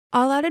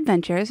All Out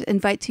Adventures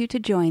invites you to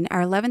join our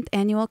 11th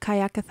annual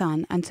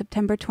Kayakathon on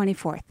September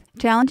 24th.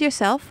 Challenge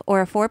yourself or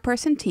a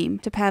 4-person team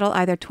to paddle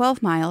either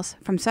 12 miles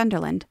from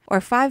Sunderland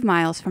or 5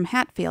 miles from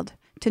Hatfield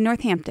to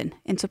Northampton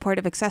in support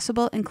of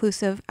accessible,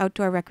 inclusive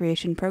outdoor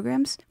recreation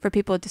programs for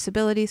people with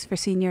disabilities, for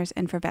seniors,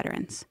 and for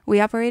veterans. We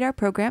operate our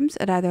programs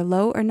at either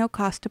low or no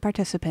cost to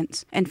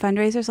participants, and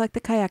fundraisers like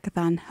the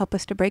Kayakathon help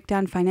us to break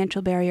down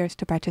financial barriers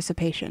to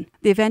participation.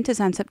 The event is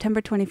on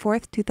September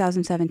 24th,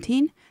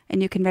 2017,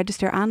 and you can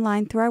register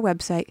online through our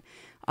website,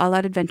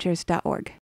 alloutadventures.org.